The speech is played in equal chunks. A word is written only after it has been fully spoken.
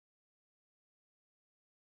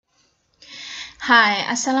Hi,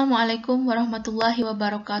 Assalamualaikum warahmatullahi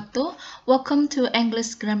wabarakatuh. Welcome to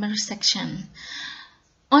English Grammar section.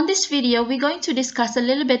 On this video, we're going to discuss a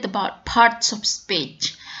little bit about parts of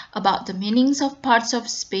speech, about the meanings of parts of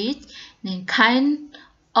speech, the kind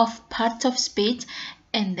of parts of speech,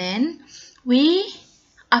 and then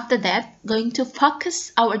after that, going to focus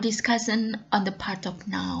our discussion on the part of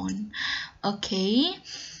noun. Okay,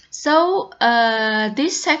 so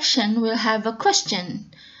this section will have a question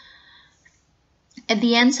at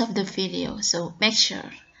the end of the video, so make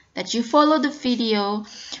sure that you follow the video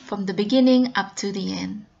from the beginning up to the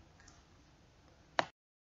end.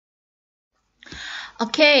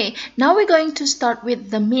 Okay, now we're going to start with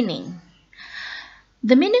the meaning.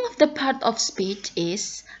 The meaning of the part of speech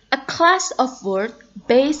is a class of words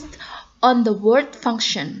based on the word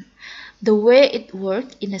function, the way it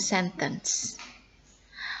works in a sentence.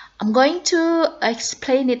 I'm going to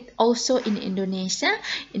explain it also in Indonesia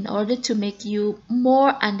in order to make you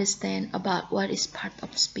more understand about what is part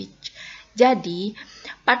of speech. Jadi,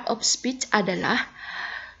 part of speech adalah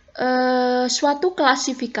suatu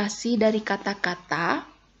klasifikasi dari kata-kata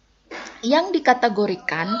yang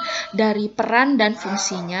dikategorikan dari peran dan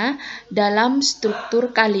fungsinya dalam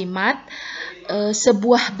struktur kalimat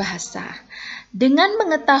sebuah bahasa. Dengan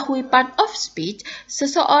mengetahui part of speech,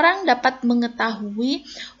 seseorang dapat mengetahui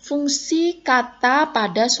fungsi kata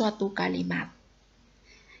pada suatu kalimat.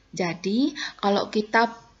 Jadi, kalau kita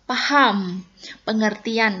paham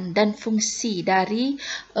pengertian dan fungsi dari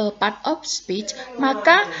part of speech,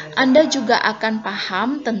 maka Anda juga akan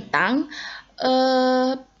paham tentang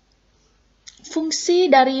fungsi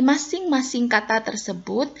dari masing-masing kata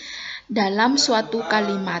tersebut dalam suatu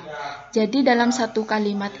kalimat. Jadi dalam satu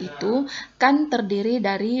kalimat itu kan terdiri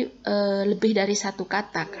dari lebih dari satu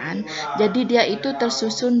kata kan. Jadi dia itu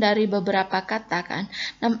tersusun dari beberapa kata kan.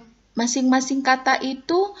 Nah, masing-masing kata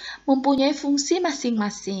itu mempunyai fungsi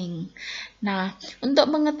masing-masing. Nah,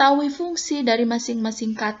 untuk mengetahui fungsi dari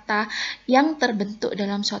masing-masing kata yang terbentuk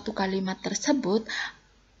dalam suatu kalimat tersebut,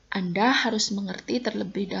 Anda harus mengerti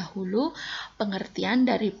terlebih dahulu pengertian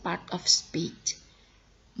dari part of speech,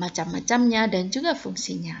 macam-macamnya dan juga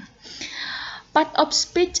fungsinya. Part of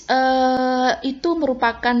speech itu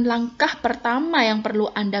merupakan langkah pertama yang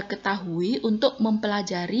perlu Anda ketahui untuk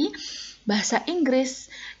mempelajari bahasa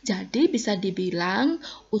Inggris. Jadi bisa dibilang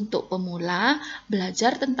untuk pemula,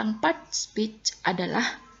 belajar tentang part speech adalah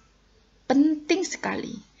penting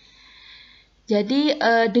sekali. Jadi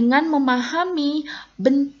dengan memahami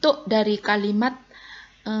bentuk dari kalimat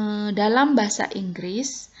dalam bahasa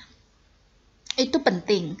Inggris itu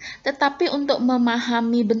penting. Tetapi untuk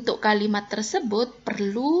memahami bentuk kalimat tersebut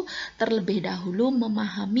perlu terlebih dahulu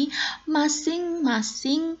memahami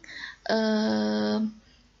masing-masing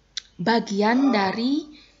bagian dari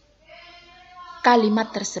kalimat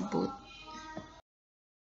tersebut.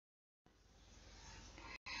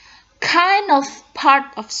 Kind of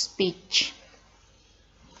part of speech.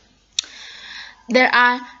 There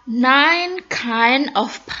are 9 kinds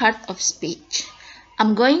of part of speech.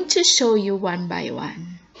 I'm going to show you one by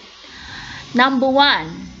one. Number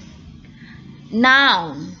 1,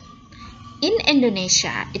 noun. In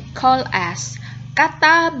Indonesia, it called as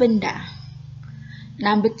kata benda.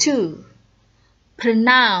 Number 2,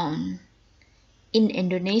 pronoun. In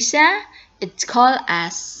Indonesia, it's called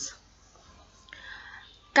as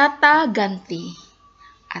kata ganti,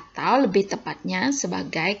 atau lebih tepatnya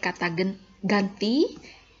sebagai kata ganti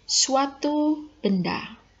suatu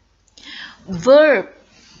benda. Verb.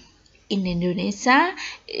 In Indonesia,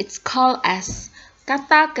 it's called as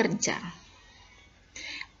kata kerja.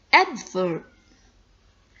 Adverb.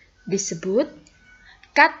 Disebut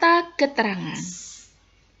kata keterangan.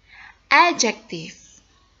 Adjective.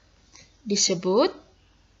 Disebut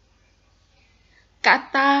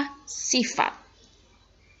kata sifat.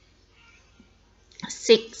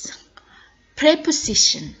 6.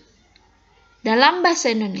 Preposition. Dalam bahasa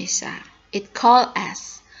Indonesia, it called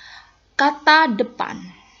as kata depan.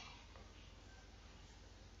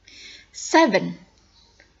 7.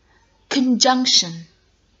 Conjunction.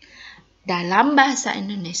 Dalam bahasa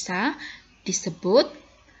Indonesia disebut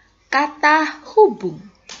kata hubung.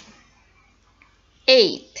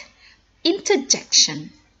 8.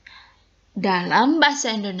 Interjection. Dalam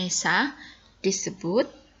bahasa Indonesia disebut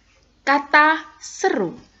kata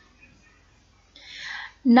seru.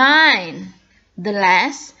 9. The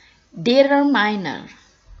last, determiner.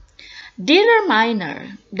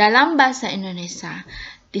 Determiner dalam bahasa Indonesia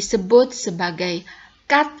disebut sebagai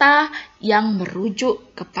kata yang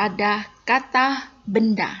merujuk kepada kata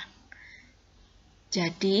benda.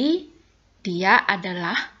 Jadi, dia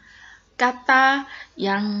adalah kata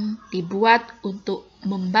yang dibuat untuk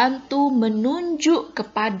membantu menunjuk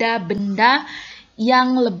kepada benda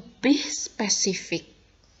yang lebih spesifik.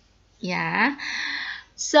 Ya.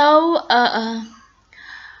 So,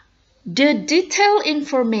 the detailed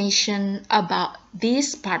information about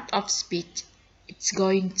this part of speech, it's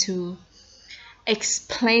going to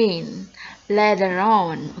explain later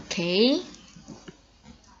on, okay?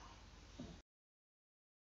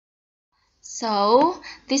 So,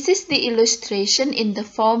 this is the illustration in the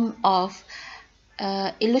form of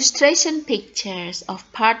illustration pictures of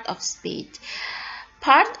part of speech.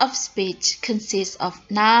 Part of speech consists of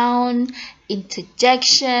noun,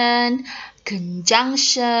 interjection,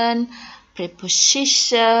 conjunction,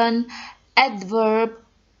 preposition, adverb,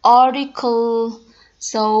 article.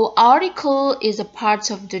 So article is a part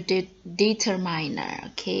of the determiner,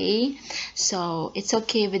 okay? So it's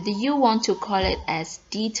okay whether you want to call it as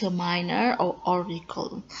determiner or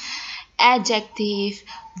article. Adjective,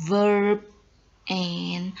 verb,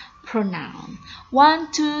 and pronoun.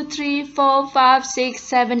 1, 2, 3, 4, 5, 6,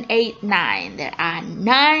 7, 8, 9. There are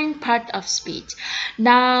 9 parts of speech.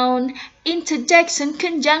 Noun, interjection,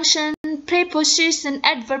 conjunction, preposition,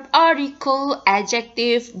 adverb, article,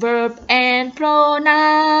 adjective, verb, and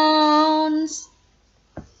pronouns.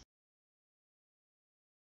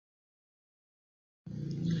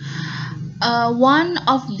 One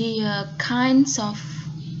of the kinds of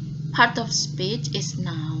part of speech is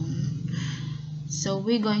noun. So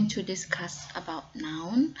we're going to discuss about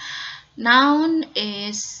noun. Noun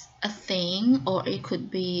is a thing, or it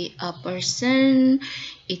could be a person,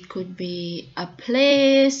 it could be a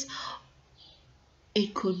place,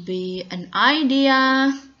 it could be an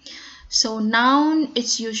idea. So noun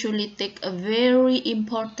is usually take a very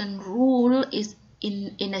important role is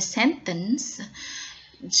in a sentence.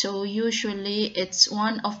 So usually it's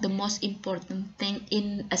one of the most important thing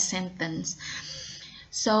in a sentence.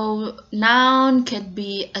 So noun can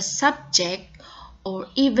be a subject or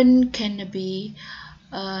even can be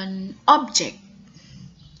an object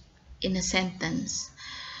in a sentence.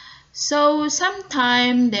 So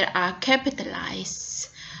sometimes they are capitalized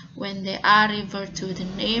when they are referred to the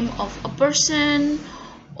name of a person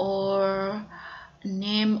or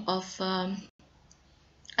name of a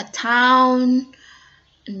town,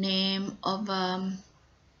 name of a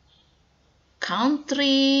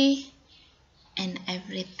country, and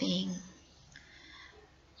everything,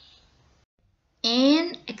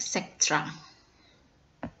 and etc.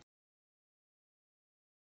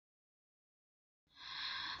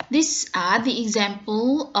 These are the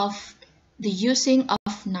example of the using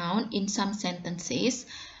of noun in some sentences.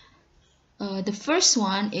 The first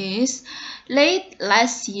one is, late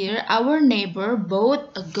last year our neighbor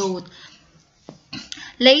bought a goat.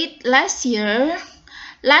 Late last year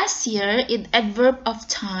is adverb of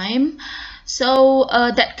time, so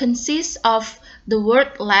that consists of the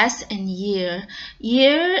word last and year.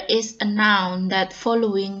 Year is a noun that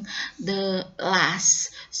following the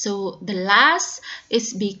last, so the last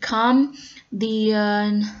is become the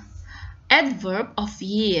adverb of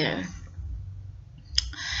year.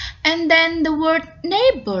 And then the word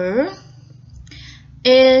neighbor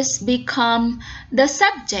is become the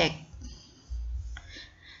subject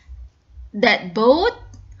that bought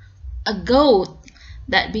a goat,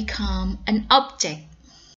 that become an object.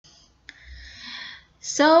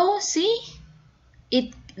 So see,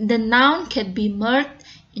 the noun can be merged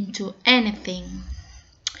into anything.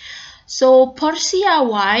 So Portia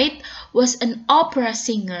White was an opera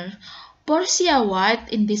singer. Portia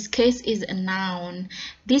White in this case is a noun.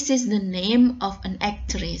 This is the name of an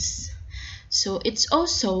actress. So it's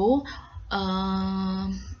also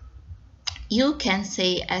you can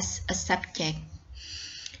say as a subject.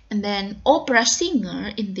 And then opera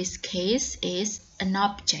singer in this case is an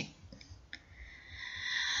object,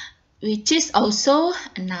 which is also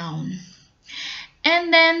a noun.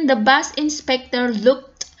 And then the bus inspector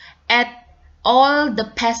looked at all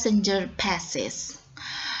the passenger passes.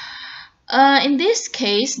 In this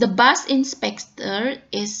case, the bus inspector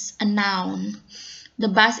is a noun. The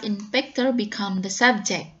bus inspector becomes the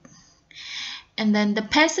subject. And then the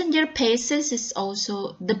passenger passes is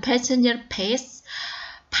also the passenger pass.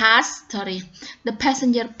 The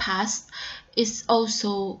passenger pass is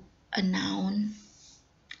also a noun.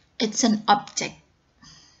 It's an object.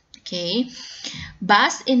 Okay,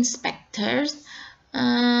 bus inspectors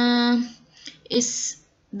is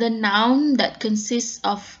the noun that consists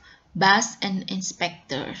of bus and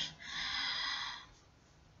inspector.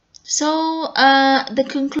 So the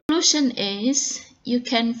conclusion is you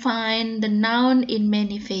can find the noun in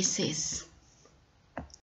many phases.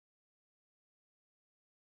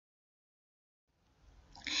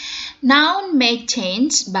 Noun may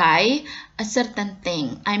change by a certain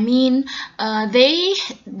thing. I mean,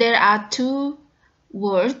 there are two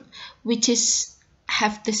words which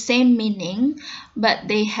have the same meaning, but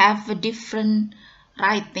they have a different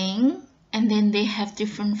writing, and then they have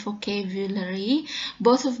different vocabulary.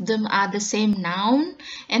 Both of them are the same noun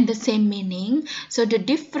and the same meaning. So the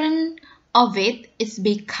difference of it is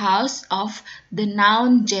because of the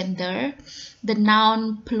noun gender, the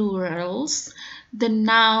noun plurals, the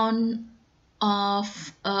noun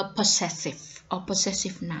of possessive or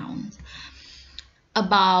possessive noun.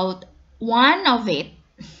 About one of it,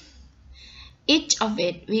 each of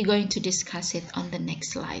it, we're going to discuss it on the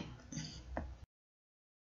next slide.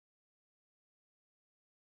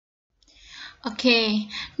 Okay,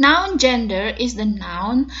 noun gender is the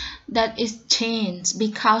noun that is changed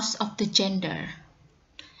because of the gender.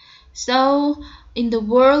 So, in the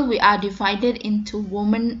world, we are divided into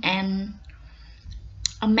woman and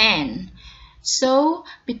a man. So,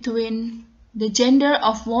 between the gender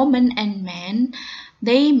of woman and man,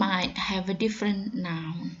 they might have a different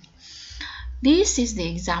noun. This is the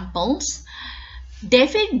examples.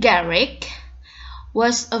 David Garrick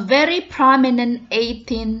was a very prominent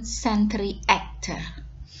 18th century actor.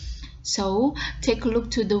 So take a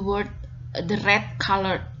look to the word, the red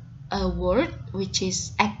colored word, which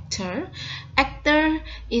is actor. Actor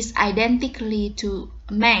is identically to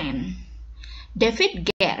man. David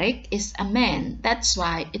Garrick is a man. That's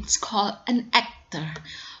why it's called an actor.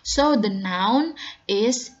 So the noun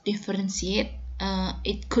is differentiate.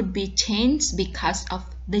 It could be changed because of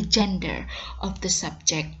the gender of the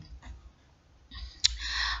subject,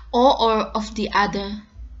 or of the other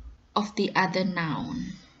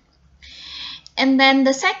noun. And then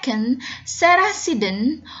the second, Sarah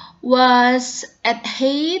Siddon was at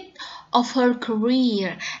height of her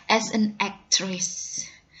career as an actress.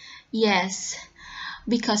 Yes,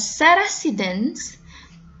 because Sarah Siddon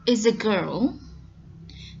is a girl,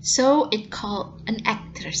 so it's called an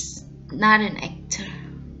actress, not an actor.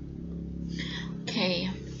 Okay.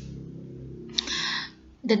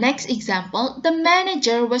 The next example, the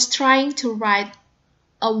manager was trying to write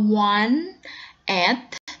a one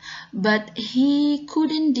ad, but he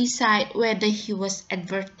couldn't decide whether he was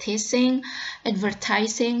advertising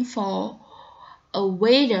for a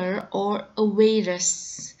waiter or a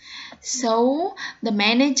waitress. So the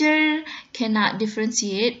manager cannot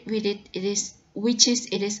differentiate with it is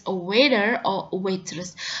a waiter or a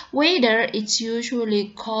waitress. Waiter, it's usually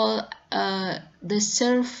called the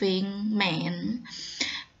serving man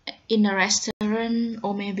in a restaurant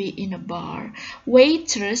or maybe in a bar.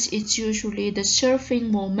 Waitress is usually the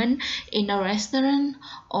serving woman in a restaurant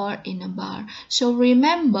or in a bar. So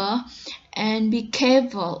remember and be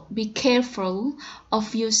careful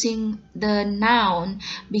of using the noun,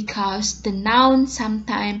 because the noun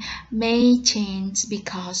sometimes may change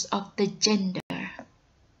because of the gender.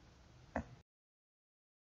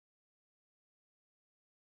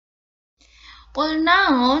 Well,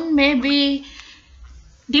 noun may be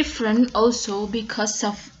different also because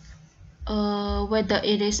of whether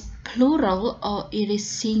it is plural or it is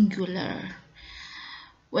singular.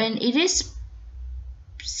 When it is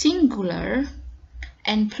singular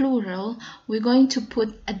and plural, we're going to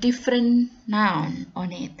put a different noun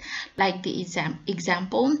on it. Like the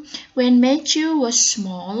example, when Matthew was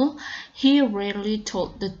small, he rarely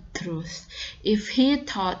told the truth if he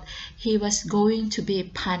thought he was going to be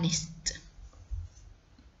punished.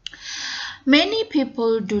 Many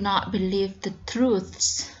people do not believe the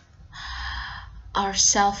truths are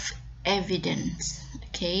self-evident.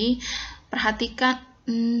 Okay,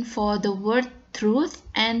 perhatikan for the word truth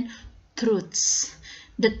and truths.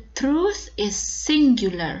 The truth is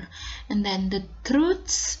singular, and then the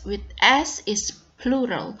truths with S is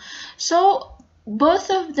plural. So both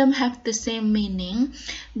of them have the same meaning,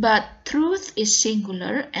 but truth is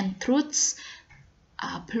singular and truths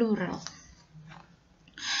are plural.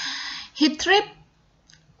 He tripped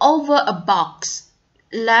over a box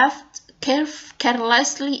left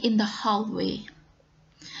carelessly in the hallway.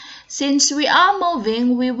 Since we are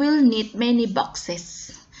moving, we will need many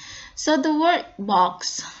boxes. So the word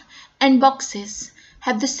box and boxes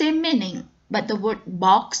have the same meaning, but the word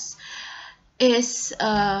box is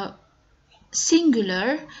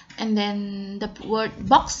singular, and then the word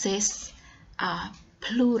boxes are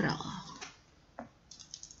plural.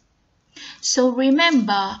 So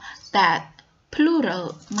remember that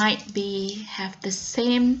plural might have the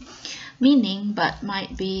same meaning, but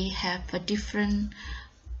might have a different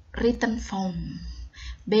written form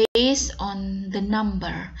based on the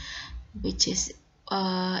number, which is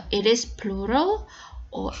it is plural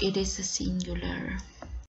or it is a singular.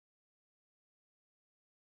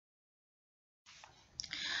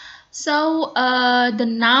 So the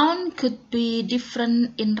noun could be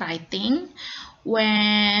different in writing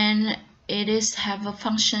when it is have a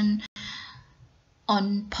function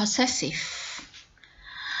on possessive.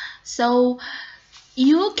 So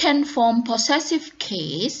you can form possessive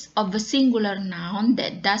case of a singular noun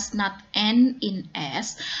that does not end in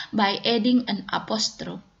s by adding an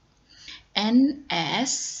apostrophe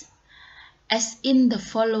ns as in the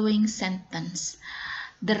following sentence.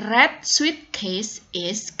 The red sweet case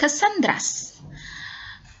is Cassandra's.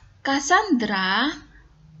 Cassandra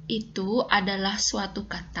itu adalah suatu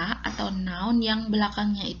kata atau noun yang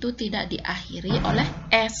belakangnya itu tidak diakhiri oleh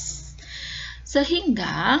s.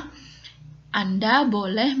 Sehingga Anda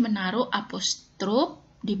boleh menaruh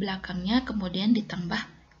apostrof di belakangnya kemudian ditambah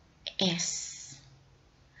s.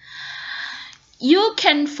 You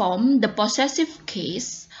can form the possessive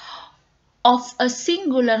case of a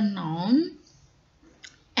singular noun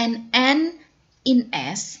and end in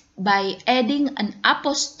s by adding an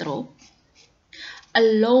apostrophe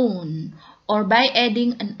alone or by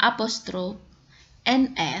adding an apostrophe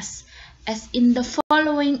ns as in the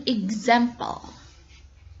following example.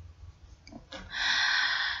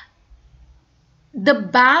 The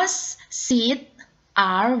bus seats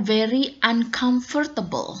are very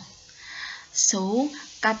uncomfortable. So,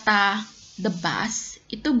 kata the bus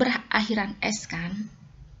itu berakhiran s kan?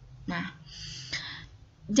 Nah,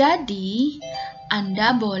 jadi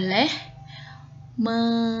Anda boleh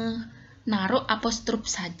menaruh apostrof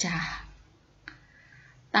saja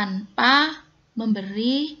tanpa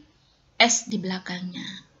memberi s di belakangnya.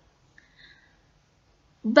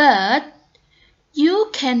 But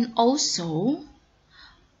you can also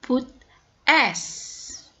put s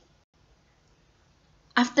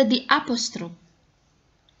after the apostrophe.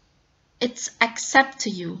 It's accept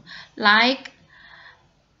to you. Like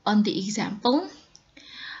on the example,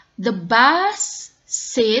 the bus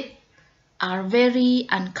seats are very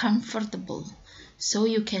uncomfortable. So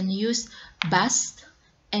you can use bus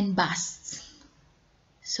and bus.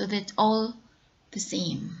 So that's all the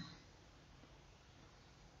same.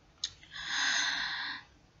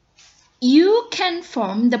 You can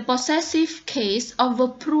form the possessive case of a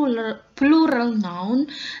plural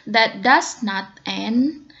noun that does not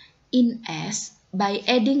end in s by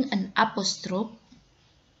adding an apostrophe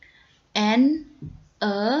and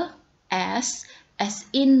a s as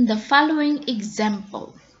in the following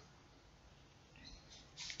example.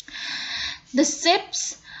 The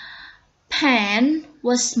ship's pen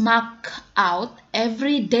was marked out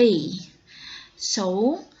every day.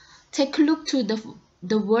 So take a look to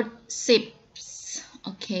the word ships.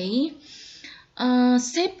 Okay,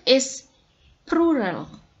 ship is plural,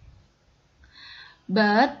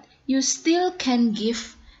 but you still can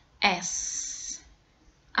give s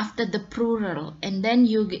after the plural, and then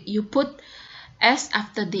you put s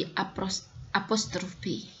after the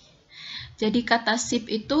apostrophe. Jadi kata ship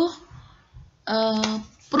itu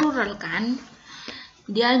plural kan,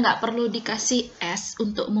 dia nggak perlu dikasih s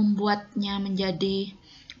untuk membuatnya menjadi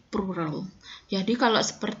plural. Jadi kalau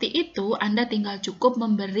seperti itu Anda tinggal cukup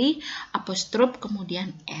memberi apostrof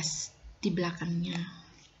kemudian s di belakangnya.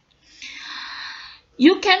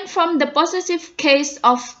 You can form the possessive case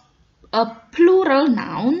of a plural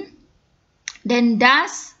noun then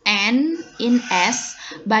does end in s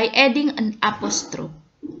by adding an apostrophe.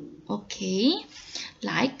 Okay,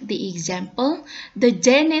 like the example, the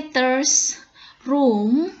janitor's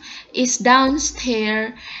room is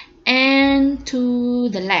downstairs and to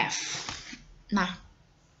the left. Nah,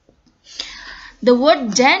 the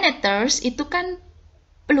word janitors itu kan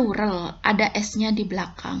plural, ada s-nya di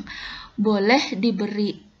belakang. Boleh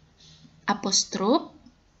diberi apostrof,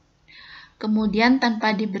 kemudian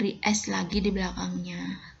tanpa diberi s lagi di belakangnya.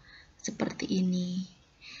 Seperti ini.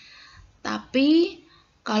 Tapi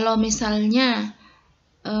kalau misalnya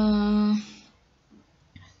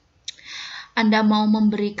Anda mau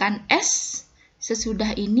memberikan s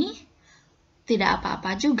sesudah ini, tidak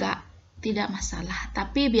apa-apa juga, tidak masalah.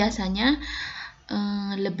 Tapi biasanya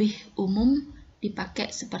lebih umum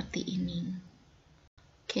dipakai seperti ini.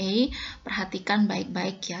 Oke, perhatikan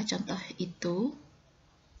baik-baik ya contoh itu.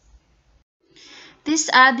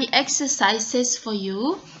 These are the exercises for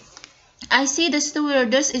you. I see the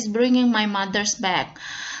stewardess is bringing my mother's bag.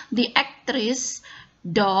 The actress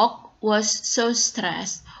dog was so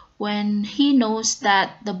stressed when he knows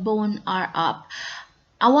that the bones are up.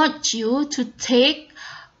 I want you to take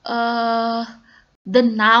the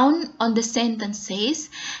noun on the sentences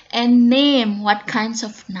and name what kinds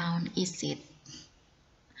of noun is it.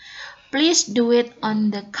 Please do it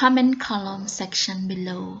on the comment column section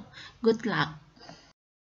below. Good luck.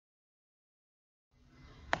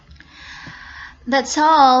 That's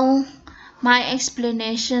all. My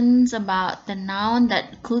explanations about the noun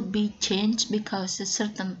that could be changed because a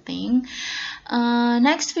certain thing.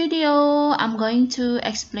 Next video, I'm going to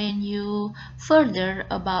explain you further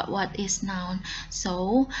about what is noun.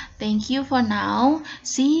 So, thank you for now.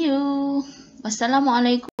 See you.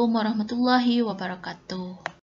 Wassalamualaikum warahmatullahi wabarakatuh.